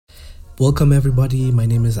Welcome everybody, my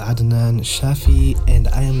name is Adnan Shafi and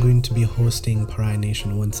I am going to be hosting Pariah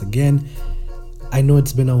Nation once again. I know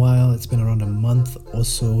it's been a while, it's been around a month or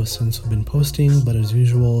so since we've been posting, but as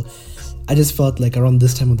usual, I just felt like around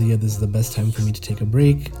this time of the year, this is the best time for me to take a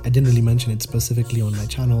break. I didn't really mention it specifically on my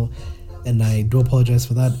channel and I do apologize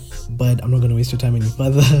for that, but I'm not going to waste your time any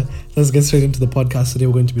further. Let's get straight into the podcast. Today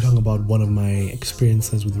we're going to be talking about one of my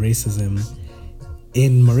experiences with racism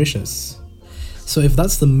in Mauritius. So if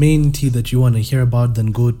that's the main tea that you want to hear about, then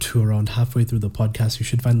go to around halfway through the podcast. You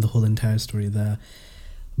should find the whole entire story there.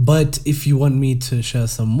 But if you want me to share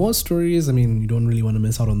some more stories, you don't really want to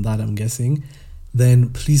miss out on that, I'm guessing, then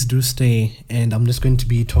please do stay. And I'm just going to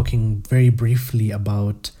be talking very briefly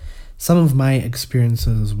about some of my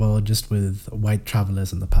experiences as well, just with white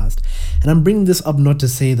travelers in the past. And I'm bringing this up not to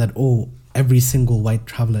say that, every single white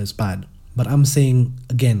traveler is bad. But I'm saying,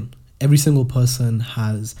 again, every single person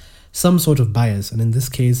has some sort of bias, and in this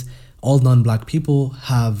case, all non-black people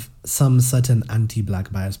have some certain anti-black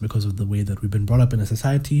bias because of the way that we've been brought up in a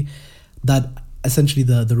society that essentially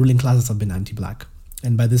the ruling classes have been anti-black.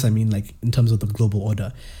 And by this I mean in terms of the global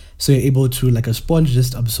order. So you're able to, like a sponge,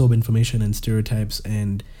 just absorb information and stereotypes,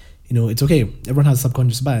 and it's okay. Everyone has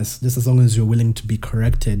subconscious bias, just as long as you're willing to be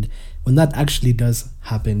corrected when that actually does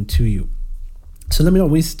happen to you. So let me not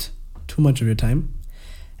waste too much of your time,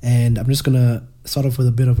 and I'm just gonna start off with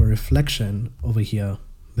a bit of a reflection over here,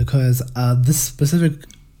 because this specific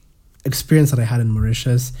experience that I had in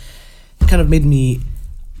Mauritius kind of made me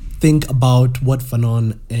think about what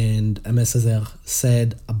Fanon and Aimé Césaire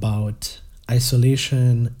said about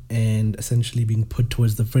isolation and essentially being put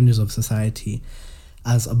towards the fringes of society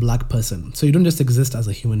as a black person. So you don't just exist as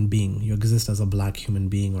a human being, you exist as a black human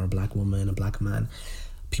being or a black woman, a black man.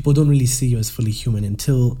 People don't really see you as fully human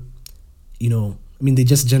until, they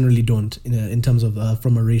just generally don't in terms of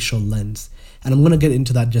from a racial lens. And I'm going to get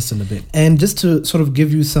into that just in a bit. And just to sort of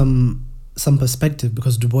give you some perspective,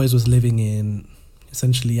 because Du Bois was living in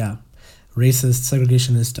essentially, racist,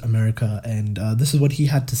 segregationist America. And this is what he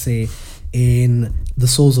had to say in The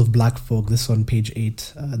Souls of Black Folk. This is on page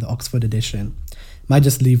 8, the Oxford edition. Might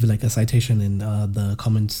just leave a citation in the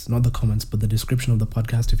comments, not the comments, but the description of the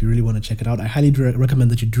podcast if you really want to check it out. I highly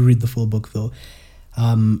recommend that you do read the full book though.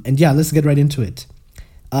 Let's get right into it.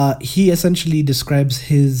 He essentially describes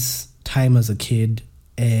his time as a kid,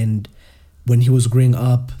 and when he was growing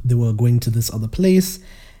up, they were going to this other place,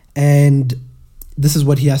 and this is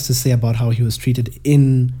what he has to say about how he was treated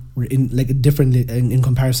differently in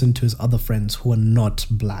comparison to his other friends who are not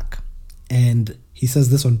black. And he says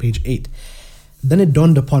this on page 8. Then it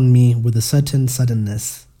dawned upon me with a certain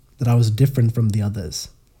suddenness that I was different from the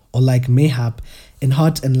others, or like mayhap in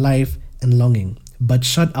heart and life and longing, but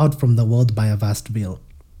shut out from the world by a vast veil.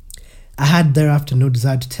 I had thereafter no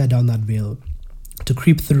desire to tear down that veil, to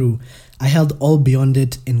creep through. I held all beyond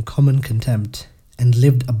it in common contempt, and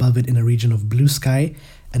lived above it in a region of blue sky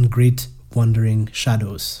and great wandering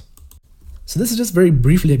shadows. So this is just very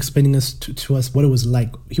briefly explaining to us what it was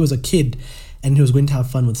like. He was a kid, and he was going to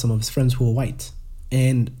have fun with some of his friends who were white,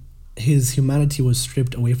 and his humanity was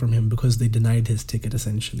stripped away from him because they denied his ticket,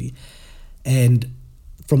 essentially. And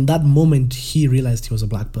from that moment, he realized he was a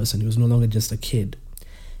black person. He was no longer just a kid.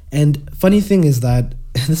 And funny thing is that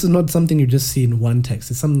this is not something you just see in one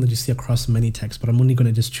text. It's something that you see across many texts, but I'm only going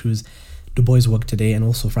to just choose Du Bois' work today, and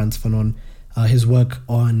also Frantz Fanon, his work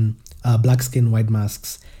on black skin, white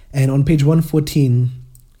masks. And on page 114,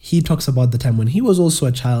 he talks about the time when he was also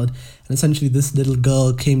a child, and essentially this little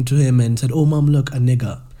girl came to him and said, "Oh, mom, look, a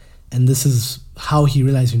nigger." And this is how he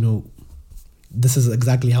realized, this is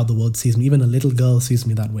exactly how the world sees me. Even a little girl sees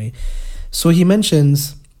me that way. So he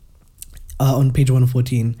mentions on page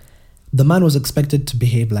 114, the man was expected to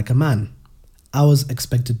behave like a man. I was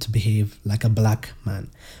expected to behave like a black man,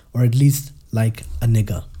 or at least like a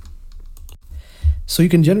nigger. So you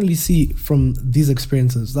can generally see from these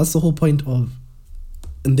experiences, that's the whole point of,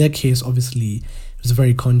 in their case, obviously, it was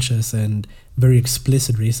very conscious and very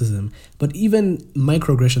explicit racism. But even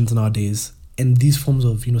microaggressions nowadays, and these forms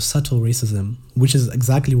of subtle racism, which is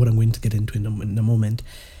exactly what I'm going to get into in a moment,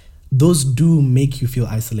 those do make you feel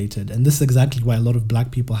isolated. And this is exactly why a lot of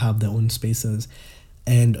black people have their own spaces,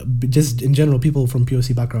 and just in general, people from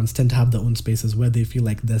POC backgrounds tend to have their own spaces where they feel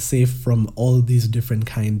like they're safe from all these different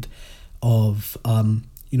kind of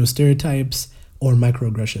stereotypes or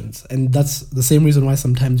microaggressions. And that's the same reason why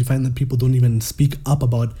sometimes you find that people don't even speak up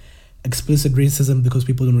about explicit racism, because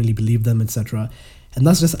people don't really believe them, etc. And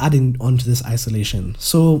that's just adding on to this isolation.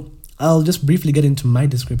 So I'll just briefly get into my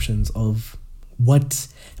descriptions of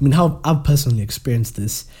how I've personally experienced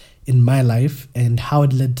this in my life and how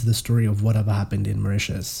it led to the story of whatever happened in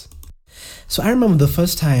Mauritius. So I remember the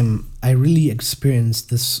first time I really experienced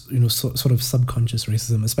this, sort of subconscious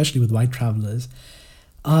racism, especially with white travelers.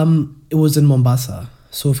 It was in Mombasa.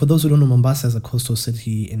 So for those who don't know, Mombasa is a coastal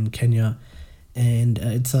city in Kenya, and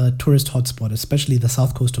it's a tourist hotspot, especially the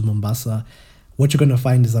south coast of Mombasa. What you're going to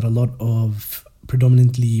find is that a lot of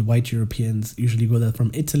predominantly white Europeans usually go there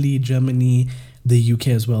from Italy, Germany, the UK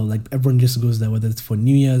as well. Like everyone just goes there, whether it's for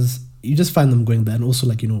New Year's, you just find them going there. And also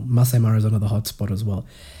Masai Mara is another hotspot as well.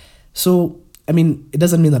 So, I mean, it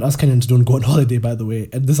doesn't mean that us Kenyans don't go on holiday, by the way.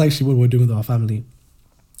 And this is actually what we're doing with our family.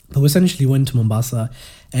 But we essentially went to Mombasa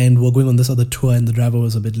and we're going on this other tour and the driver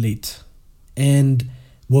was a bit late. And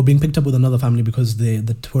we're being picked up with another family because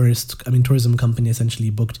the tourism company essentially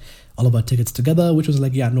booked all of our tickets together, which was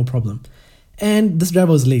like, yeah, no problem. And this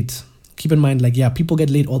driver was late. Keep in mind, people get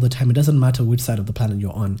late all the time. It doesn't matter which side of the planet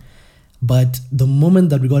you're on. But the moment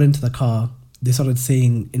that we got into the car, they started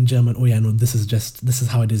saying in German, oh yeah, no, this is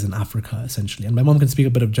how it is in Africa, essentially. And my mom can speak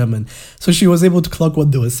a bit of German, so she was able to clock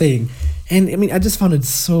what they were saying. And I mean, I just found it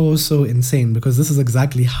so insane, because this is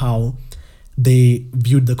exactly how they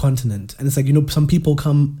viewed the continent. And it's like, some people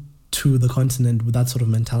come to the continent with that sort of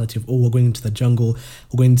mentality of, oh, we're going into the jungle,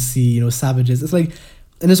 we're going to see, savages. It's like,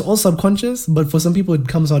 and it's all subconscious, but for some people it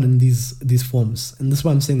comes out in these forms. And this is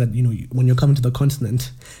why I'm saying that, when you're coming to the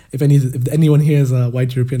continent, if anyone here is a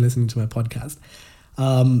white European listening to my podcast,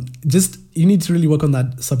 you need to really work on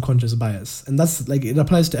that subconscious bias. And that's it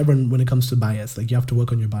applies to everyone when it comes to bias. You have to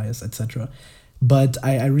work on your bias, etc. But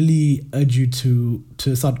I really urge you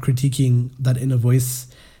to start critiquing that inner voice,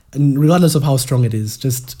 and regardless of how strong it is,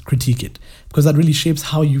 just critique it, because that really shapes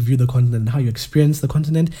how you view the continent, how you experience the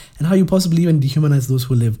continent, and how you possibly even dehumanize those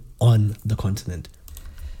who live on the continent.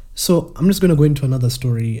 So I'm just going to go into another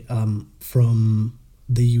story from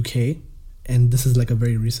the UK, and this is a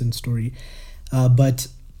very recent story, but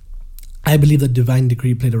I believe that divine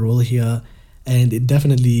decree played a role here, and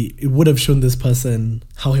it would have shown this person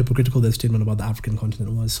how hypocritical their statement about the African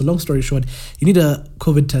continent was. So long story short, you need a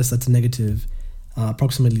COVID test that's negative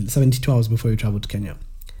approximately 72 hours before you travel to Kenya.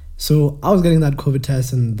 So I was getting that COVID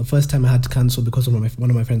test, and the first time I had to cancel because one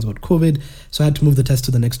of my friends got COVID, so I had to move the test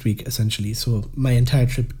to the next week, essentially. So my entire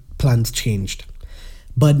trip plans changed.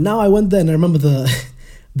 But now I went there, and I remember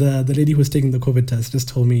the lady who was taking the COVID test just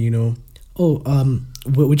told me,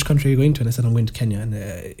 which country are you going to? And I said, I'm going to Kenya,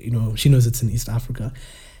 and she knows it's in East Africa.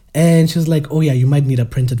 And she was like, oh yeah, you might need a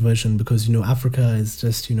printed version because, Africa is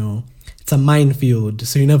just, it's a minefield,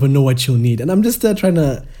 so you never know what you'll need. And I'm just there trying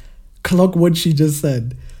to clock what she just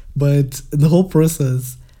said. But in the whole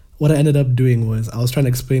process, what I ended up doing was I was trying to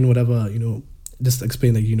explain whatever, just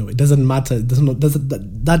explain that, it doesn't matter.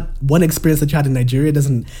 That one experience that you had in Nigeria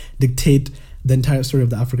doesn't dictate the entire story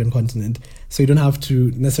of the African continent. So you don't have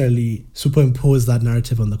to necessarily superimpose that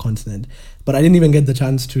narrative on the continent. But I didn't even get the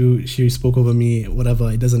chance to. She spoke over me, whatever.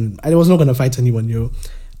 I was not going to fight anyone,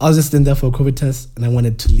 I was just in there for a COVID test, and I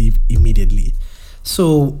wanted to leave immediately.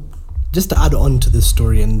 So just to add on to this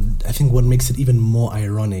story, and I think what makes it even more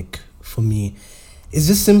ironic for me, is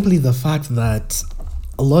just simply the fact that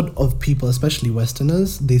a lot of people, especially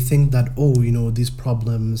Westerners, they think that, these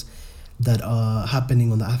problems that are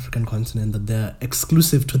happening on the African continent, that they're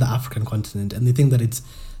exclusive to the African continent, and they think that it's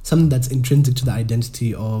something that's intrinsic to the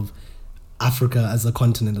identity of Africa as a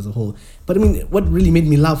continent as a whole. But I mean, what really made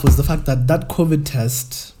me laugh was the fact that COVID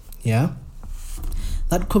test, that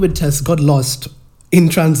COVID test got lost in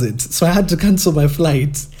transit. So I had to cancel my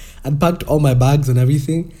flight. I'd packed all my bags and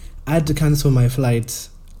everything. I had to cancel my flight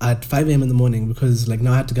at 5 a.m. in the morning because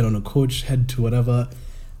now I had to get on a coach, head to whatever,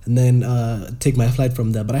 and then take my flight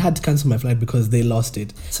from there. But I had to cancel my flight because they lost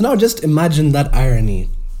it. So now just imagine that irony.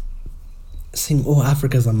 Saying,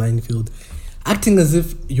 Africa's a minefield. Acting as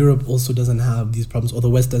if Europe also doesn't have these problems, or the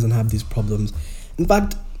West doesn't have these problems. In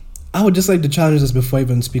fact, I would just like to challenge this before I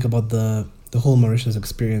even speak about the whole Mauritius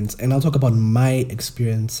experience. And I'll talk about my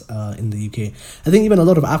experience in the UK. I think even a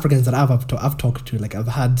lot of Africans that I've talked to, I've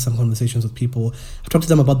had some conversations with people. I've talked to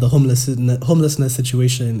them about the homelessness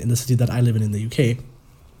situation in the city that I live in the UK.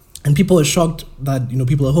 And people are shocked that,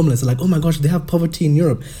 people are homeless. They're like, oh my gosh, they have poverty in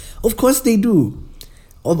Europe. Of course they do.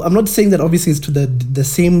 I'm not saying that obviously it's to the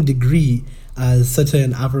same degree as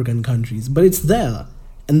certain African countries, but it's there.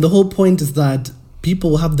 And the whole point is that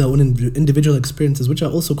people have their own individual experiences, which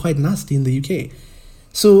are also quite nasty in the UK.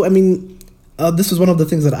 So, I mean, this was one of the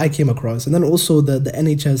things that I came across. And then also the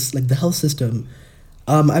NHS, the health system,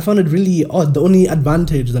 I found it really odd. The only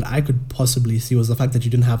advantage that I could possibly see was the fact that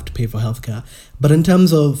you didn't have to pay for healthcare. But in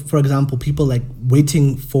terms of, for example, people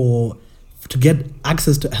waiting to get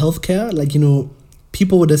access to healthcare,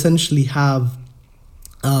 people would essentially have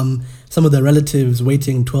some of their relatives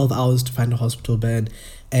waiting 12 hours to find a hospital bed.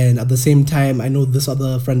 And at the same time, I know this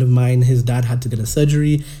other friend of mine, his dad had to get a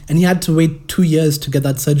surgery, and he had to wait 2 years to get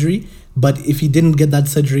that surgery. But if he didn't get that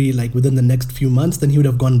surgery like within the next few months, then he would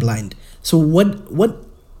have gone blind. So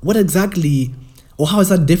what exactly, or how is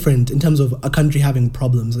that different in terms of a country having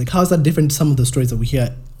problems? Like, how is that different to some of the stories that we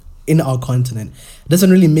hear in our continent? It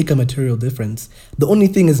doesn't really make a material difference. The only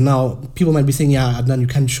thing is, now people might be saying, yeah, Adnan, you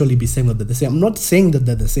can't surely be saying that they're the same. I'm not saying that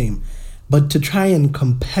they're the same, but to try and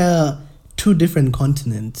compare two different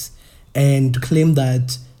continents and to claim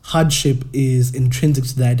that hardship is intrinsic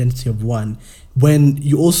to the identity of one, when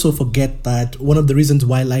you also forget that one of the reasons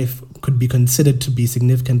why life could be considered to be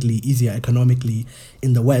significantly easier economically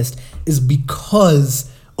in the West is because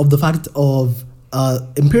of the fact of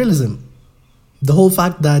imperialism. The whole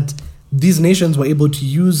fact that these nations were able to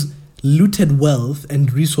use looted wealth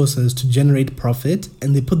and resources to generate profit,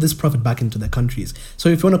 and they put this profit back into their countries. So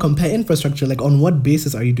if you want to compare infrastructure, like, on what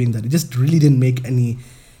basis are you doing that? It just really didn't make any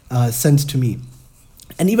sense to me.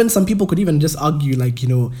 And even some people could even just argue, like,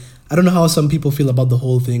 I don't know how some people feel about the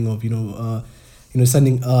whole thing of,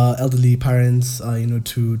 sending elderly parents,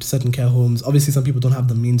 to certain care homes. Obviously, some people don't have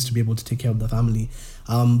the means to be able to take care of the family.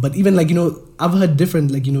 But even, like, I've heard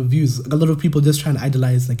different, like, views. A lot of people just try and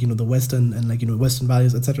idolize, like, the Western and, like, Western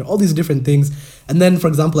values, etc. All these different things. And then, for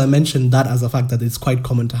example, I mentioned that as a fact that it's quite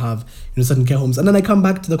common to have, certain care homes. And then I come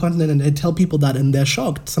back to the continent and I tell people that, and they're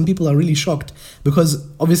shocked. Some people are really shocked because,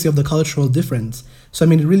 obviously, of the cultural difference. So, I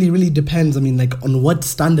mean, it really, really depends. I mean, like, on what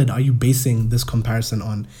standard are you basing this comparison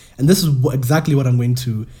on? And this is exactly what I'm going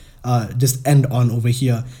to just end on over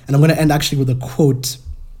here. And I'm going to end actually with a quote,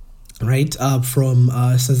 right, from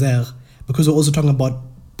Césaire, because we're also talking about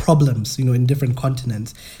problems, in different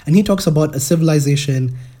continents. And he talks about a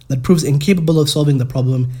civilization that proves incapable of solving the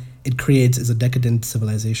problem it creates is a decadent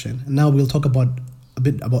civilization. And now we'll talk about a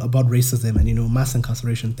bit about racism and, mass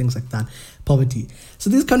incarceration, things like that, poverty. So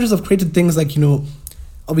these countries have created things like,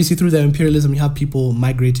 obviously through their imperialism, you have people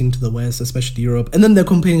migrating to the West, especially Europe, and then they're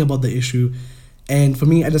complaining about the issue. And for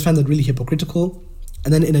me, I just find that really hypocritical.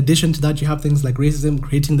 And then in addition to that, you have things like racism,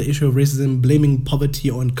 creating the issue of racism, blaming poverty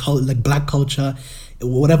on like black culture,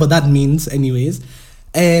 whatever that means anyways.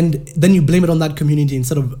 And then you blame it on that community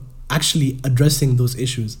instead of actually addressing those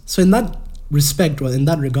issues. So in that respect, or in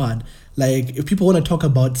that regard, like, if people want to talk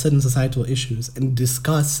about certain societal issues and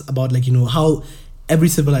discuss about, like, how every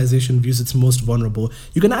civilization views its most vulnerable,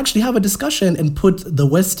 you can actually have a discussion and put the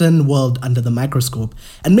Western world under the microscope,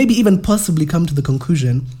 and maybe even possibly come to the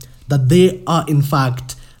conclusion that they are in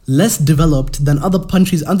fact less developed than other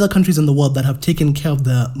countries in the world that have taken care of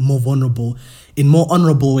the more vulnerable in more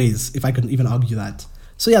honorable ways, if I can even argue that.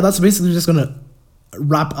 So yeah, that's basically just gonna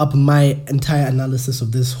wrap up my entire analysis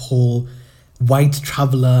of this whole white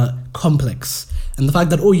traveler complex, and the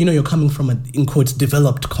fact that, you're coming from an, in quotes,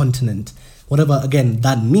 developed continent. Whatever, again,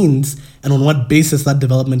 that means, and on what basis that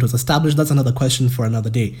development was established, that's another question for another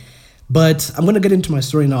day. But I'm going to get into my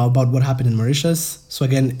story now about what happened in Mauritius. So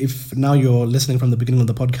again, if now you're listening from the beginning of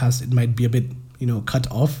the podcast, it might be a bit,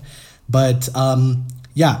 cut off. But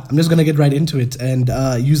yeah, I'm just going to get right into it and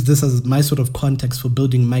use this as my sort of context for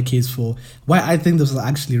building my case for why I think this was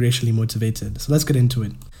actually racially motivated. So let's get into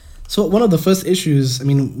it. So one of the first issues,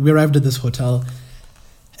 we arrived at this hotel.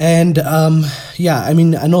 And yeah, I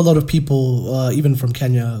know a lot of people, even from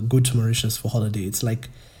Kenya, go to Mauritius for holiday. It's like,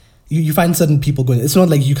 you find certain people going. It's not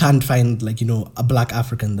like you can't find, like, a black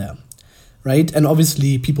African there, right? And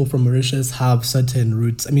obviously people from Mauritius have certain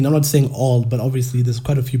roots. I'm not saying all, but obviously there's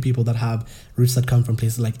quite a few people that have roots that come from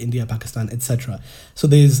places like India, Pakistan, etc. So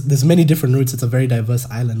there's many different roots. It's a very diverse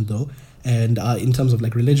island though. And in terms of,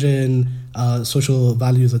 like, religion, social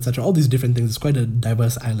values, etc., all these different things, it's quite a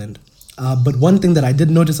diverse island. But one thing that I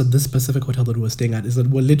did notice at this specific hotel that we were staying at is that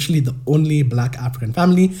we're literally the only black African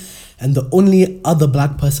family, and the only other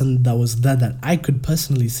black person that was there that I could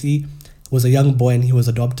personally see was a young boy, and he was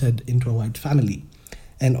adopted into a white family.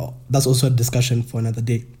 And that's also a discussion for another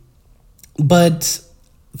day. But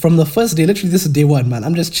from the first day, literally this is day one, man,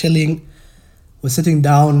 I'm just chilling, we're sitting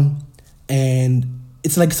down, and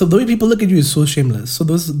it's like, so the way people look at you is so shameless. So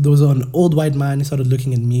there was an old white man, he started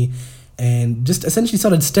looking at me, and just essentially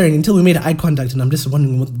started staring until we made eye contact, and I'm just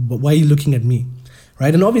wondering, why are you looking at me,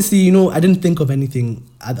 right? And obviously, I didn't think of anything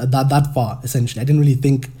at that far, essentially. I didn't really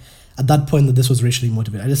think at that point that this was racially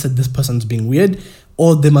motivated. I just said, this person's being weird,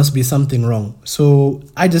 or there must be something wrong. So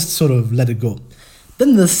I just sort of let it go.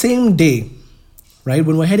 Then the same day, right,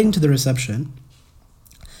 when we're heading to the reception,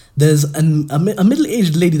 there's a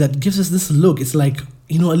middle-aged lady that gives us this look. It's like,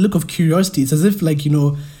 a look of curiosity. It's as if, like,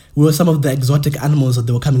 we were some of the exotic animals that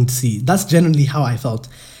they were coming to see. That's generally how I felt.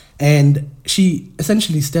 And she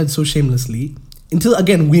essentially stared so shamelessly until,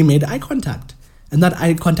 again, we made eye contact. and that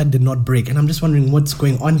eye contact did not break. And I'm just wondering what's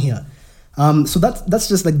going on here. So that's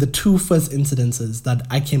just like the two first incidences that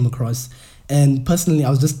I came across. And personally, I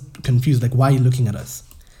was just confused, like, why are you looking at us?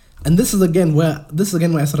 And this is again where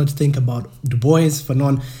I started to think about Du Bois,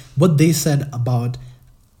 Fanon, what they said about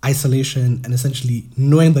isolation and essentially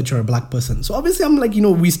knowing that you're a black person. So obviously I'm like,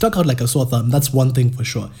 we stuck out like a sore thumb. That's one thing for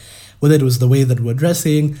sure. Whether it was the way that we're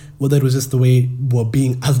dressing, whether it was just the way we're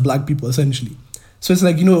being as black people, essentially. So it's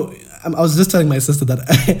like, I was just telling my sister that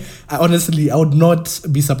I would not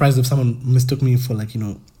be surprised if someone mistook me for like,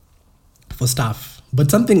 for staff. But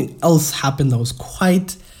something else happened that was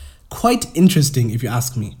quite interesting, if you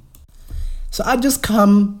ask me. So I just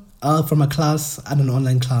come from a class, at an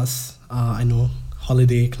online class, I know,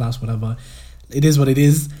 holiday class, whatever. It is what it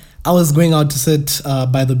is. I was going out to sit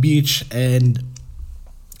by the beach, and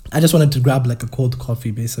I just wanted to grab like a cold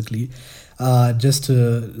coffee, basically, just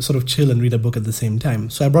to sort of chill and read a book at the same time.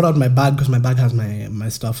 So I brought out my bag because my bag has my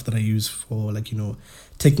stuff that I use for like,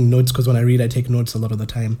 taking notes, because when I read, I take notes a lot of the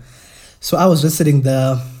time. So I was just sitting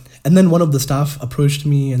there, and then one of the staff approached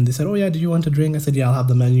me and they said, "Oh yeah, do you want a drink?" I said, "Yeah, I'll have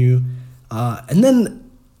the menu." And then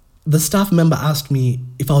the staff member asked me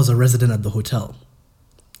if I was a resident at the hotel.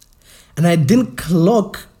 And I didn't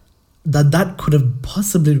clock that could have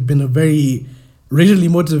possibly been a very racially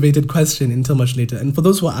motivated question until much later. And for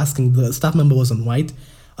those who are asking, the staff member wasn't white.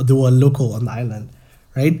 They were local on the island,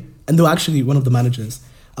 right? And they were actually one of the managers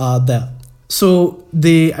there. So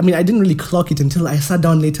I didn't really clock it until I sat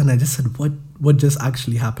down later and I just said, what just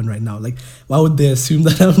actually happened right now? Like, why would they assume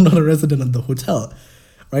that I'm not a resident at the hotel,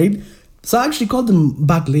 right? So I actually called him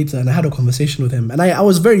back later and I had a conversation with him. And I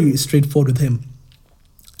was very straightforward with him.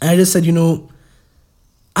 And I just said, you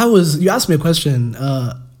asked me a question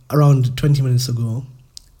around 20 minutes ago.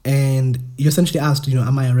 And you essentially asked,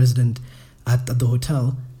 am I a resident at the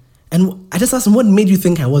hotel? And I just asked him, what made you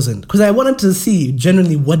think I wasn't? Because I wanted to see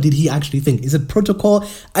generally what did he actually think. Is it protocol?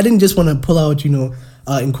 I didn't just want to pull out,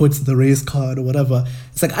 in quotes, the race card or whatever.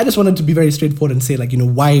 It's like, I just wanted to be very straightforward and say like,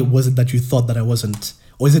 why was it that you thought that I wasn't?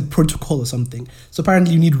 Or is it protocol or something? So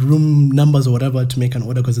apparently you need room numbers or whatever to make an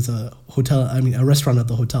order because it's a restaurant at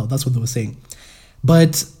the hotel. That's what they were saying.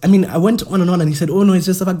 But I went on and he said, "Oh no, it's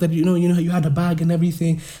just the fact that you had a bag and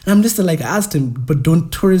everything." And I'm just like, I asked him, "But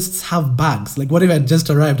don't tourists have bags? Like, what if I just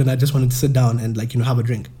arrived and I just wanted to sit down and like have a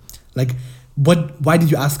drink? Like, why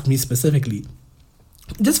did you ask me specifically?"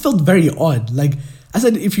 It just felt very odd. Like I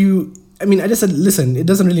said, I just said, listen, it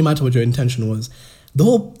doesn't really matter what your intention was. The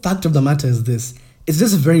whole fact of the matter is this: it's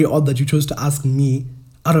just very odd that you chose to ask me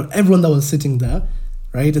out of everyone that was sitting there,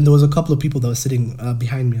 right? And there was a couple of people that were sitting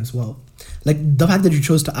behind me as well. Like the fact that you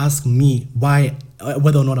chose to ask me why,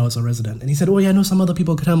 whether or not I was a resident. And he said, "Oh yeah, I know some other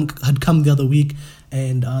people had come the other week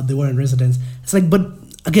and they weren't residents." It's like, but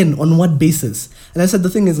again, on what basis? And I said, the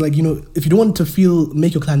thing is like, if you don't want to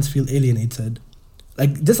make your clients feel alienated,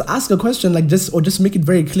 like just ask a question, like just make it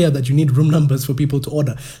very clear that you need room numbers for people to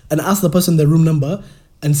order, and ask the person their room number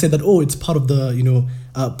and say that, "Oh, it's part of the,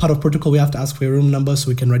 part of protocol. We have to ask for your room number so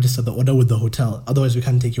we can register the order with the hotel. Otherwise, we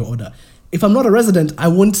can't take your order." If I'm not a resident, I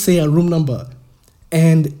won't say a room number.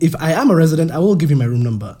 And if I am a resident, I will give you my room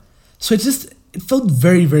number. So it felt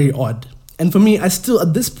very, very odd. And for me, at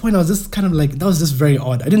this point, I was just kind of like, that was just very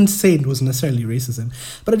odd. I didn't say it was necessarily racism,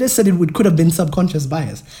 but I just said it could have been subconscious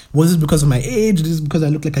bias. Was it because of my age? Is it because I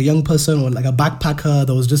look like a young person or like a backpacker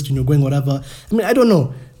that was just, going whatever? I don't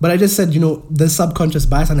know. But I just said, there's subconscious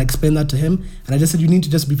bias, and I explained that to him. And I just said, you need to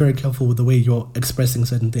just be very careful with the way you're expressing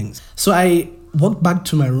certain things. So I walked back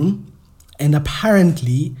to my room. And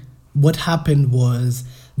apparently what happened was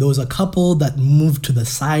there was a couple that moved to the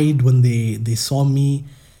side when they saw me,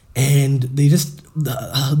 and they just,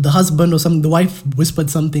 the husband or the wife whispered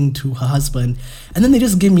something to her husband, and then they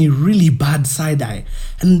just gave me really bad side eye.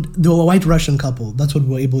 And they were a white Russian couple. That's what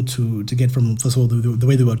we were able to get from, first of all, the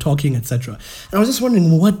way they were talking, etc. And I was just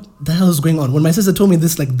wondering what the hell is going on. When my sister told me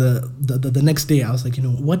this, like the next day, I was like,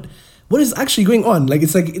 what is actually going on? Like,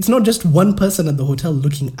 it's not just one person at the hotel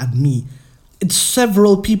looking at me. It's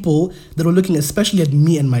several people that were looking especially at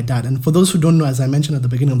me and my dad. And for those who don't know, as I mentioned at the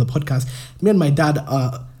beginning of the podcast, me and my dad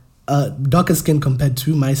are darker skin compared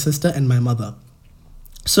to my sister and my mother.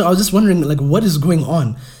 So I was just wondering, like, what is going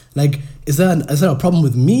on? Like, is there a problem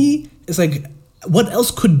with me? It's like, what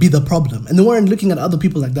else could be the problem? And they weren't looking at other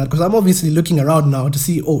people like that, because I'm obviously looking around now to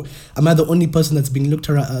see, am I the only person that's being looked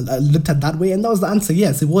at that way? And that was the answer.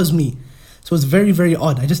 Yes, it was me. So it's very, very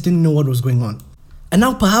odd. I just didn't know what was going on. And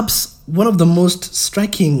now perhaps one of the most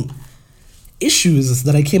striking issues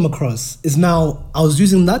that I came across is now I was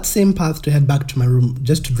using that same path to head back to my room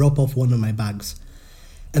just to drop off one of my bags.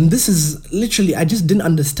 And this is literally, I just didn't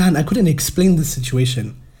understand. I couldn't explain the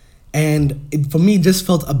situation. And it, for me, it just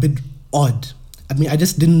felt a bit odd. I mean, I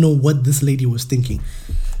just didn't know what this lady was thinking.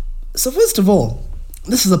 So first of all,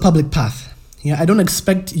 this is a public path. Yeah, I don't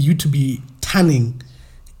expect you to be tanning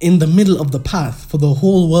in the middle of the path for the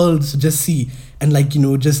whole world to just see and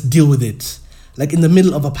just deal with it. Like in the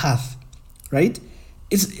middle of a path, right?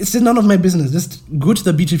 It's just none of my business. Just go to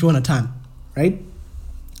the beach if you want to tan, right?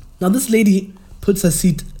 Now this lady puts her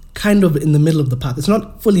seat kind of in the middle of the path. It's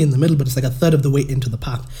not fully in the middle, but it's like a third of the way into the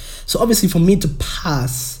path. So obviously for me to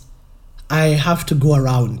pass, I have to go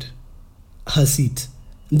around her seat.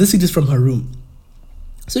 And this seat is from her room.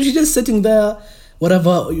 So she's just sitting there,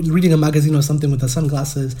 whatever, reading a magazine or something with her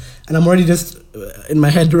sunglasses. And I'm already just in my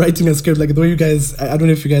head writing a script. Like the way you guys, I don't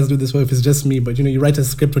know if you guys do this or if it's just me, but you write a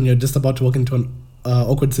script when you're just about to walk into an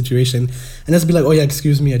awkward situation. And just be like, oh yeah,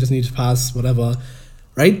 excuse me, I just need to pass, whatever,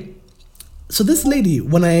 right? So this lady,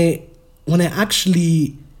 when I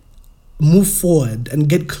actually move forward and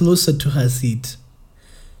get closer to her seat,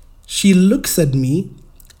 she looks at me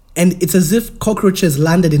and it's as if cockroaches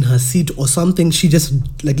landed in her seat or something. She just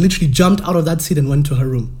literally jumped out of that seat and went to her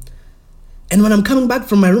room. And when I'm coming back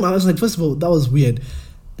from my room, I was like, first of all, that was weird.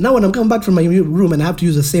 Now when I'm coming back from my room and I have to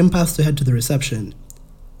use the same path to head to the reception,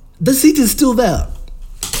 the seat is still there.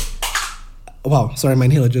 Wow, sorry, my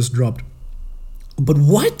inhaler just dropped. But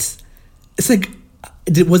what? It's like,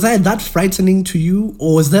 was I that frightening to you?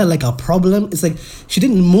 Or was there like a problem? It's like, she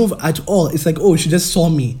didn't move at all. It's like, oh, she just saw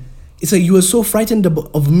me. It's like you were so frightened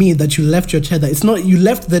of me that you left your chair there. It's not, you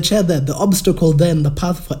left the chair there, the obstacle there in the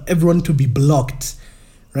path for everyone to be blocked,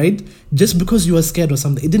 right? Just because you were scared or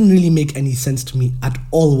something. It didn't really make any sense to me at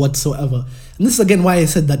all whatsoever. And this is again why I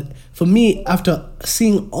said that for me, after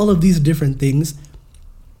seeing all of these different things,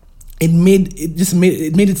 it made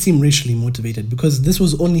it seem racially motivated, because this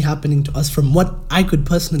was only happening to us from what I could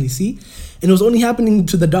personally see, and it was only happening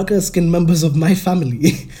to the darker skinned members of my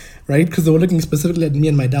family, right? Because they were looking specifically at me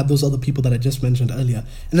and my dad, those other people that I just mentioned earlier,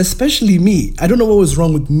 and especially me. I don't know what was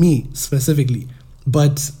wrong with me specifically,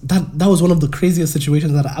 but that was one of the craziest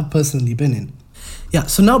situations that I've personally been in. Yeah,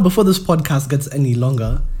 so now before this podcast gets any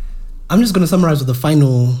longer, I'm just going to summarize with the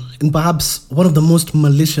final and perhaps one of the most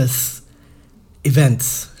malicious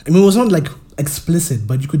events. I mean, it was not like explicit,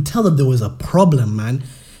 but you could tell that there was a problem, man.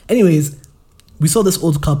 Anyways, we saw this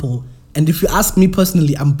old couple, and if you ask me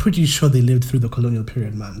personally, I'm pretty sure they lived through the colonial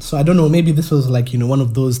period, man. So I don't know, maybe this was like, one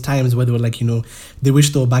of those times where they were like, they wish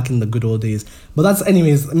they were back in the good old days. But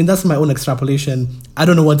that's my own extrapolation. I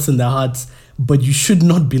don't know what's in their hearts, but you should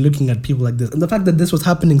not be looking at people like this. And the fact that this was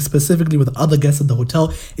happening specifically with other guests at the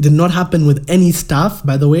hotel, it did not happen with any staff,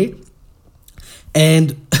 by the way.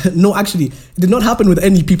 And no, actually, it did not happen with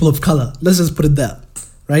any people of color. Let's just put it there,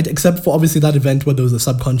 right? Except for obviously that event where there was a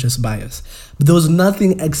subconscious bias. But there was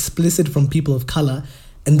nothing explicit from people of color,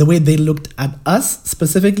 and the way they looked at us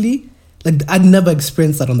specifically, like I'd never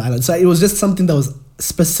experienced that on the island. So it was just something that was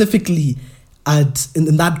specifically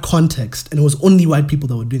in that context, and it was only white people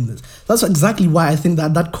that were doing this. That's exactly why I think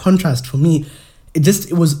that contrast for me,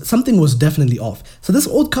 something was definitely off. So this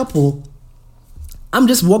old couple, I'm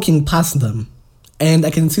just walking past them, and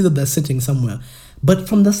I can see that they're sitting somewhere. But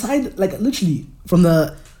from the side, like literally from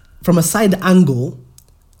a side angle,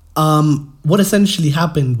 what essentially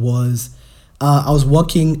happened was I was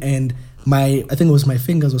walking, and I think it was my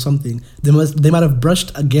fingers or something, they might have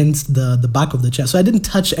brushed against the back of the chair. So I didn't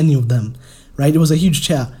touch any of them, right? It was a huge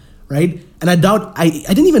chair, right? And I doubt, I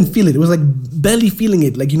didn't even feel it. It was like barely feeling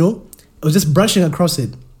it, like, I was just brushing across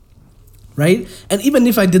it. Right? And even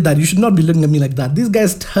if I did that, you should not be looking at me like that. These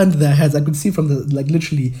guys turned their heads. I could see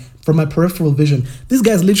literally from my peripheral vision, these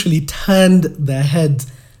guys literally turned their heads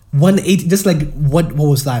 180, just like, what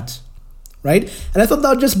was that? Right? And I thought that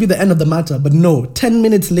would just be the end of the matter. But no, 10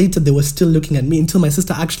 minutes later, they were still looking at me until my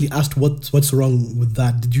sister actually asked, what's wrong with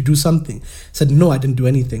that? Did you do something? I said, no, I didn't do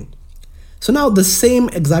anything. So now the same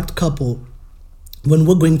exact couple, when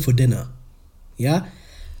we're going for dinner, yeah,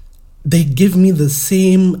 they give me the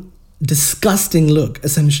same disgusting look,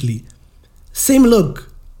 essentially. Same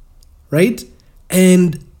look, right?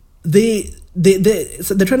 And they're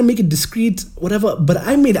trying to make it discreet, whatever, but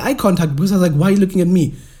I made eye contact because I was like, why are you looking at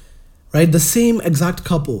me? Right? The same exact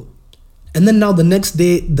couple. And then now the next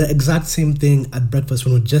day, the exact same thing at breakfast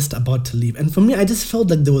when we're just about to leave. And for me, I just felt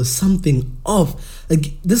like there was something off.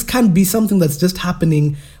 Like, this can't be something that's just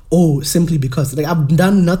happening, simply because. Like, I've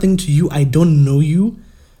done nothing to you. I don't know you.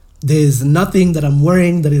 There's nothing that I'm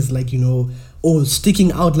wearing that is like,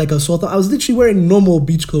 sticking out like a sore thumb. I was literally wearing normal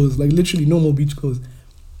beach clothes, like literally normal beach clothes.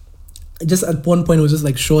 Just at one point, it was just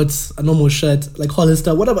like shorts, a normal shirt, like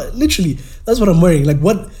Hollister, whatever. Literally, that's what I'm wearing. Like,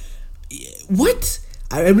 what?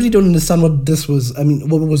 I really don't understand what this was. I mean,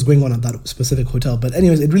 what was going on at that specific hotel. But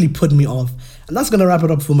anyways, it really put me off. And that's going to wrap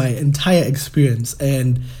it up for my entire experience.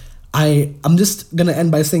 And I'm just going to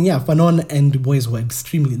end by saying, yeah, Fanon and Du Bois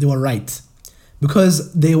they were right.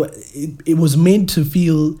 Because it was made to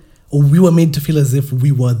feel, or we were made to feel as if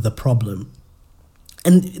we were the problem.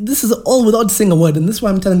 And this is all without saying a word. And this is why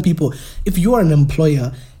I'm telling people, if you are an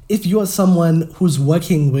employer, if you are someone who's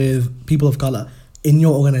working with people of color in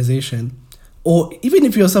your organization, or even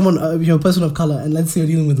if you're you're a person of color, and let's say you're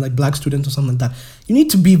dealing with like black students or something like that, you need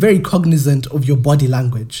to be very cognizant of your body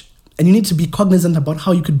language. And you need to be cognizant about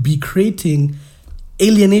how you could be creating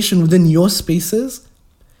alienation within your spaces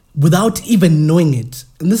without even knowing it.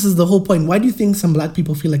 And this is the whole point. Why do you think some black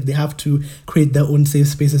people feel like they have to create their own safe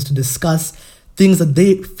spaces to discuss things that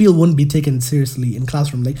they feel won't be taken seriously in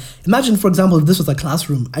classroom? Like, imagine, for example, if this was a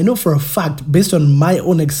classroom. I know for a fact, based on my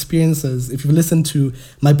own experiences, if you've listened to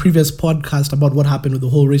my previous podcast about what happened with the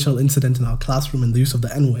whole racial incident in our classroom and the use of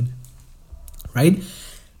the N-word, right?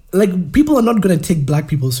 Like, people are not going to take black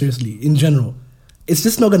people seriously in general. It's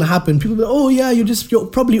just not going to happen. People be like, oh yeah, you're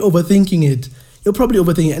probably overthinking it. You're probably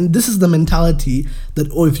overthinking it. And this is the mentality that,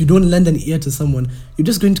 if you don't lend an ear to someone, you're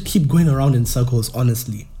just going to keep going around in circles,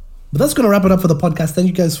 honestly. But that's going to wrap it up for the podcast. Thank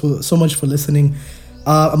you guys so much for listening.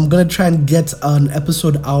 I'm going to try and get an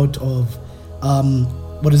episode out of,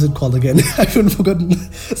 what is it called again? I haven't forgotten.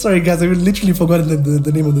 Sorry, guys, I literally forgotten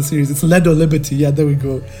the name of the series. It's Lead or Liberty. Yeah, there we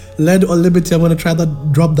go. Lead or Liberty. I'm going to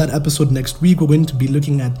drop that episode next week. We're going to be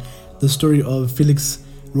looking at the story of Felix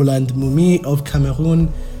Roland Mumi of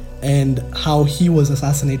Cameroon and how he was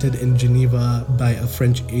assassinated in Geneva by a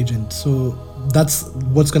French agent. So that's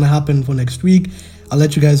what's going to happen for next week. I'll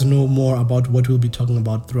let you guys know more about what we'll be talking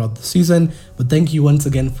about throughout the season. But thank you once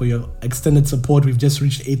again for your extended support. We've just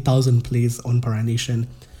reached 8,000 plays on Pariah Nation.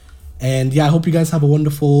 And yeah, I hope you guys have a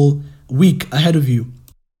wonderful week ahead of you.